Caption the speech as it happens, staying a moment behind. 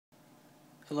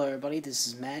Hello everybody, this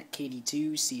is Matt,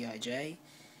 KD2CIJ,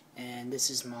 and this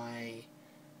is my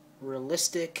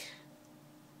realistic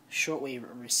shortwave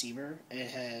receiver.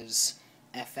 It has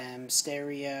FM,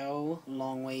 stereo,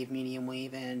 long wave, medium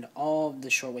wave, and all of the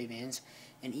shortwave bands,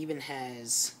 and even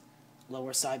has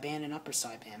lower sideband and upper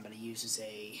sideband, but it uses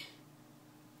a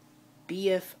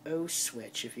BFO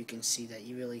switch. If you can see that,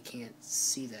 you really can't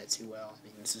see that too well. I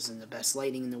mean, this isn't the best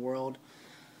lighting in the world.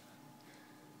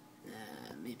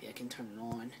 Maybe I can turn it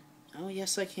on. Oh,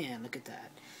 yes, I can. Look at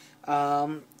that.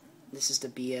 This is the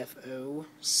BFO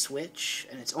switch,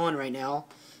 and it's on right now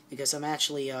because I'm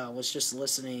actually was just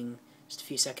listening just a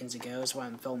few seconds ago. That's why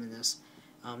I'm filming this.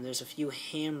 There's a few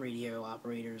ham radio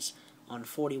operators on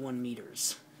 41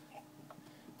 meters.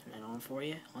 Turn that on for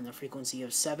you on the frequency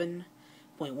of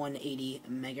 7.180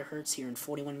 megahertz here in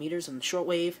 41 meters on the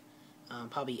shortwave,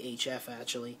 probably HF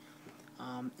actually.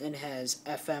 It has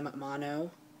FM mono,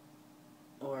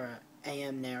 or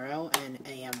AM narrow, and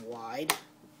AM wide.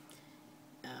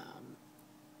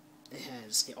 It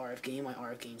has the RF gain. My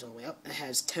RF gain's all the way up. It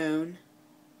has tone,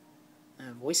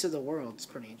 voice of the world. It's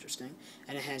pretty interesting.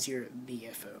 And it has your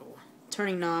BFO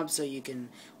turning knob, so you can,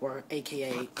 or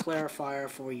AKA clarifier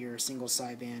for your single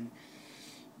sideband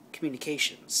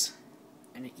communications.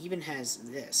 And it even has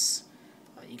this.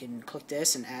 You can click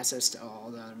this and access to all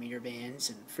the meter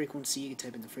bands and frequency. You can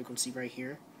type in the frequency right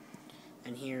here.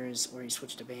 And here's where you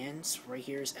switch to bands. Right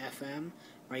here's FM,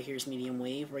 right here's medium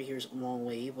wave, right here's long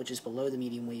wave, which is below the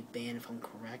medium wave band if I'm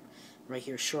correct. Right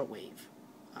here's short wave.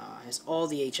 Has all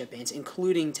the HF bands,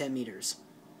 including 10 meters.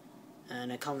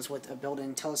 And it comes with a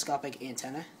built-in telescopic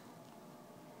antenna,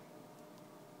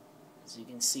 as you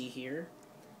can see here.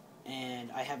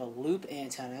 And I have a loop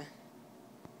antenna.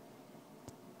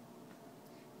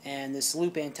 And this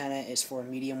loop antenna is for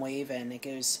medium wave, and it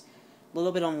goes a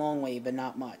little bit on long wave, but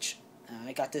not much.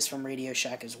 I got this from Radio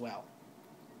Shack as well.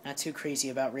 Not too crazy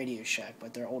about Radio Shack,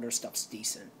 but their older stuff's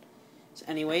decent. So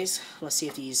anyways, let's see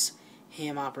if these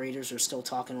ham operators are still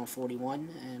talking on 41,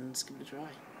 and let's give it a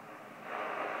try.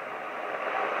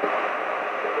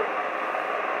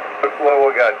 Looks like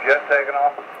we got jet taking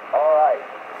off. All right.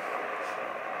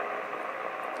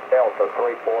 Delta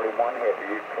 341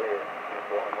 heavy, you clear.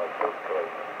 Going with this clear.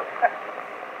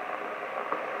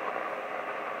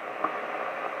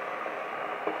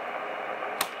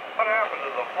 What happened to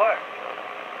the flex?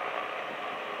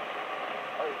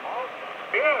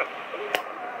 Yes.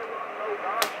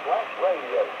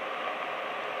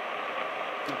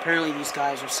 Apparently these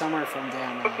guys are somewhere from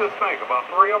down What's this thing? About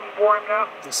 3 of them for him now?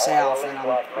 the south, and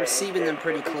I'm receiving them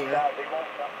pretty clear,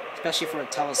 especially for a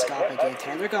telescopic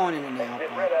antenna. They're going in and out,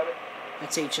 but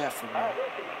that's HF for me.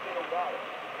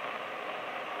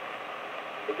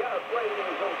 He got a plate in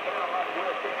his own town like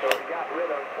Wilkie, so he got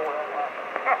rid of it for him.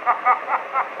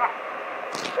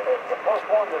 It's the first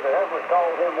one that ever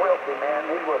called him Wilkie, man.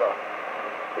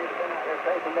 He'd been out there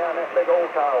taking down that big old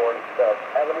tower and stuff,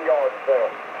 having a yard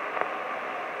sale.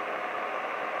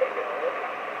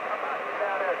 How about you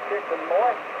down there kicking,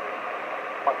 boy?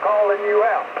 I'm calling you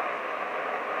out.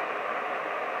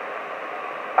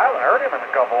 I haven't heard him in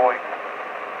a couple weeks.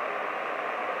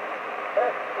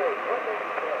 Let's see. What did he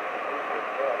say?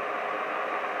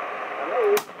 I know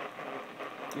he's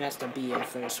And that's the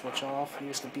BFO switch off.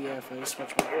 Here's the BFO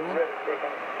switch back getting on. rid of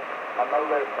chicken. I know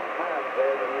there's some times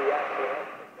there that he actually has.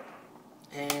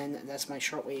 And that's my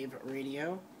shortwave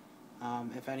radio.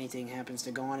 If anything happens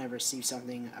to go on, I receive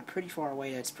something pretty far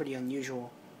away that's pretty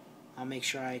unusual, I'll make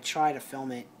sure I try to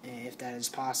film it if that is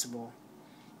possible.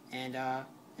 And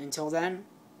until then,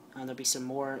 there'll be some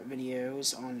more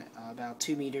videos on about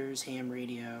 2 meters ham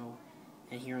radio,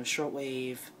 and here on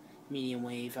shortwave, medium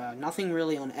wave. Nothing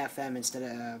really on FM instead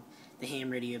of the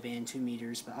ham radio band 2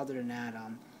 meters, but other than that,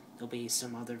 there'll be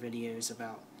some other videos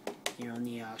about on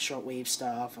the shortwave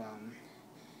stuff.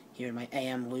 Here in my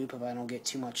AM loop, if I don't get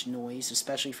too much noise,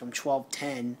 especially from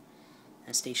 1210.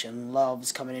 That station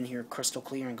loves coming in here crystal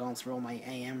clear and going through all my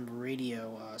AM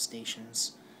radio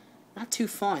stations. Not too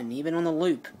fun, even on the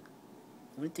loop.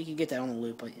 I wouldn't think you get that on the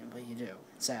loop, but you do,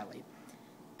 sadly.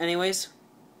 Anyways,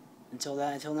 until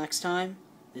next time,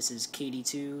 this is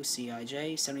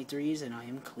KD2CIJ 73s, and I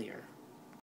am clear.